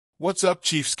What's up,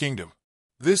 Chiefs Kingdom?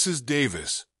 This is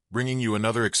Davis, bringing you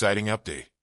another exciting update.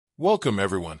 Welcome,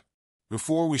 everyone.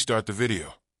 Before we start the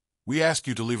video, we ask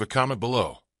you to leave a comment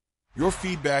below. Your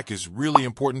feedback is really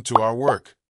important to our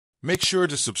work. Make sure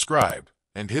to subscribe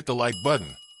and hit the like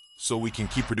button so we can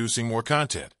keep producing more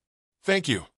content. Thank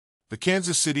you. The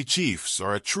Kansas City Chiefs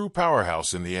are a true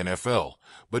powerhouse in the NFL,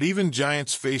 but even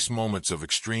giants face moments of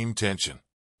extreme tension.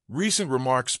 Recent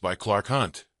remarks by Clark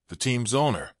Hunt, the team's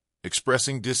owner,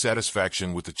 expressing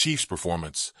dissatisfaction with the Chiefs'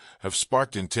 performance, have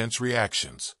sparked intense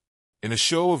reactions. In a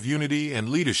show of unity and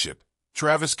leadership,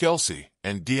 Travis Kelce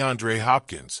and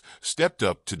Hopkins stepped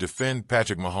up to defend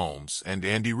Patrick Mahomes and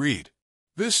Reid.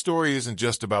 This story isn't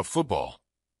just about football.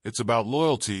 It's about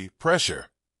loyalty, pressure,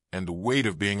 and the weight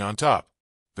of being on top.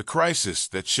 The crisis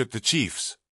that shook the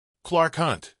Chiefs. Clark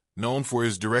Hunt, known for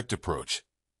his direct approach,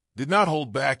 did not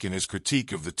hold back in his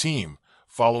critique of the team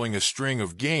following a string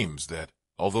of games that,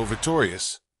 although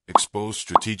victorious, exposed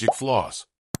strategic flaws.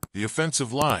 The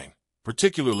offensive line,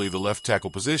 particularly the left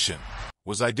tackle position,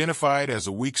 was identified as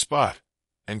a weak spot,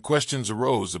 and questions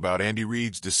arose about Andy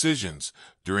Reid's decisions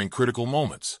during critical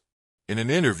moments. In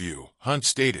an interview, Hunt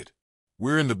stated,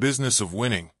 "We're in the business of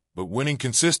winning, but winning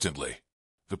consistently.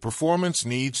 The performance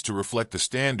needs to reflect the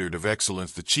standard of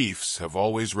excellence the Chiefs have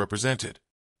always represented."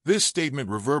 This statement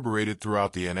reverberated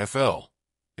throughout the NFL,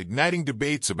 igniting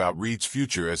debates about Reid's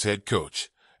future as head coach,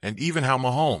 and even how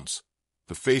Mahomes,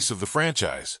 the face of the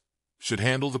franchise, should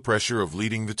handle the pressure of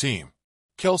leading the team.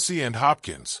 Kelce and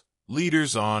Hopkins,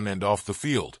 leaders on and off the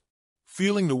field.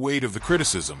 Feeling the weight of the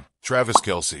criticism, Travis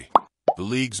Kelce, the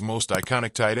league's most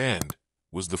iconic tight end,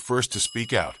 was the first to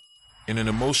speak out. In an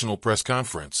emotional press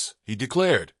conference, he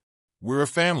declared, "We're a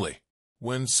family.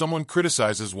 When someone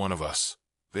criticizes one of us,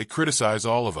 they criticize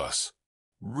all of us.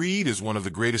 Reid is one of the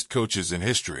greatest coaches in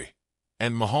history,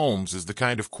 and Mahomes is the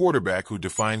kind of quarterback who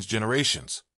defines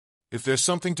generations. If there's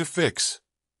something to fix,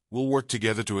 we'll work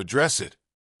together to address it."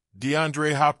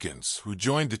 Hopkins, who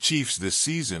joined the Chiefs this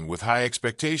season with high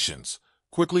expectations,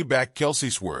 quickly backed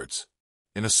Kelce's words.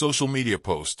 In a social media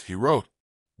post, he wrote,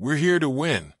 "We're here to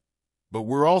win, but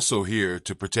we're also here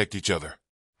to protect each other.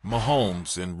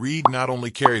 Mahomes and Reid not only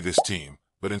carry this team,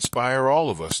 but inspire all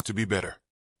of us to be better."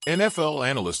 NFL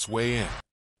analysts weigh in.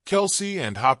 Kelce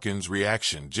and Hopkins'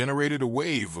 reaction generated a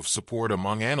wave of support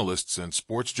among analysts and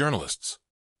sports journalists.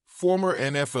 Former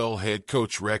NFL head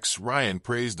coach Rex Ryan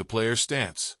praised the players'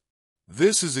 stance.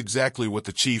 "This is exactly what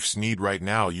the Chiefs need right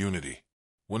now, unity.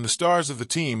 When the stars of the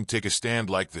team take a stand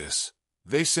like this,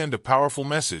 they send a powerful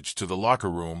message to the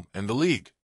locker room and the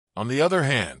league." On the other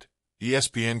hand,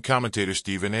 ESPN commentator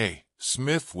Stephen A.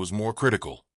 Smith was more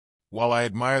critical. "While I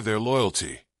admire their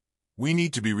loyalty, we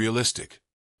need to be realistic.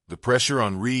 The pressure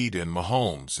on Reid and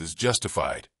Mahomes is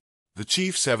justified. The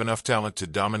Chiefs have enough talent to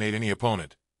dominate any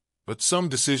opponent, but some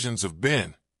decisions have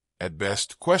been, at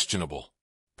best, questionable."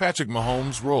 Patrick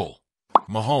Mahomes' role.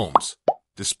 Mahomes,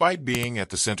 despite being at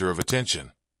the center of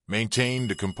attention,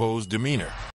 maintained a composed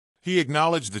demeanor. He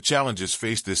acknowledged the challenges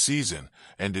faced this season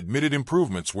and admitted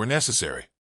improvements were necessary.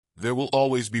 "There will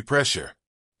always be pressure.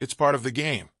 It's part of the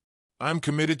game. I'm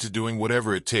committed to doing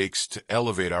whatever it takes to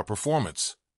elevate our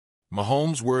performance."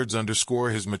 Mahomes' words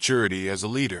underscore his maturity as a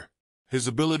leader. His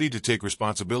ability to take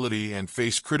responsibility and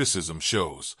face criticism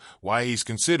shows why he's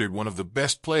considered one of the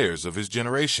best players of his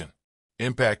generation.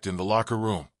 Impact in the locker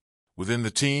room. Within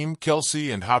the team,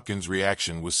 Kelce and Hopkins'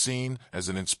 reaction was seen as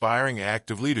an inspiring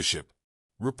act of leadership.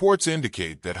 Reports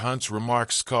indicate that Hunt's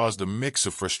remarks caused a mix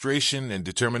of frustration and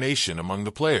determination among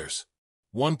the players.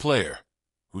 One player,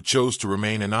 who chose to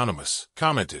remain anonymous,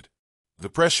 commented, "The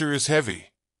pressure is heavy,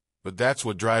 but that's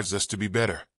what drives us to be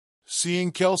better.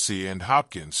 Seeing Kelce and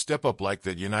Hopkins step up like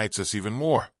that unites us even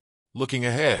more." Looking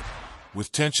ahead,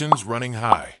 with tensions running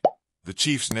high, the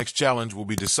Chiefs' next challenge will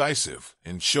be decisive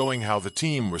in showing how the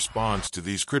team responds to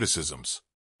these criticisms.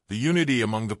 The unity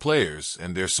among the players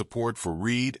and their support for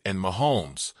Reid and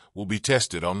Mahomes will be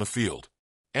tested on the field.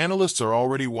 Analysts are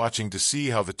already watching to see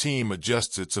how the team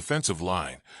adjusts its offensive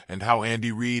line and how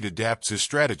Andy Reid adapts his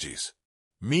strategies.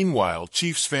 Meanwhile,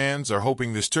 Chiefs fans are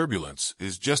hoping this turbulence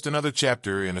is just another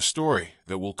chapter in a story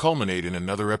that will culminate in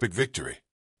another epic victory.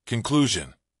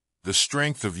 Conclusion. The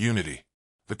strength of unity.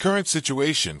 The current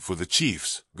situation for the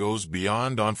Chiefs goes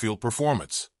beyond on-field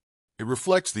performance. It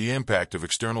reflects the impact of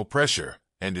external pressure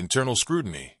and internal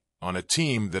scrutiny on a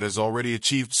team that has already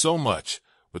achieved so much,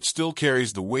 but still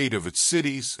carries the weight of its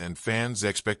city's and fans'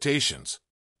 expectations.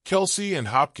 Kelce and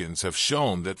Hopkins have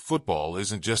shown that football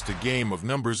isn't just a game of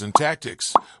numbers and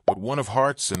tactics, but one of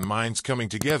hearts and minds coming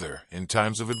together in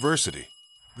times of adversity.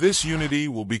 This unity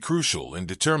will be crucial in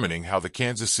determining how the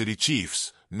Kansas City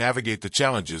Chiefs navigate the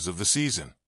challenges of the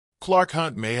season. Clark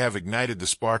Hunt may have ignited the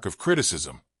spark of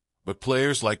criticism, but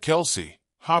players like Kelce,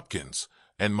 Hopkins,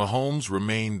 and Mahomes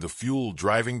remain the fuel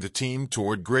driving the team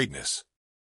toward greatness.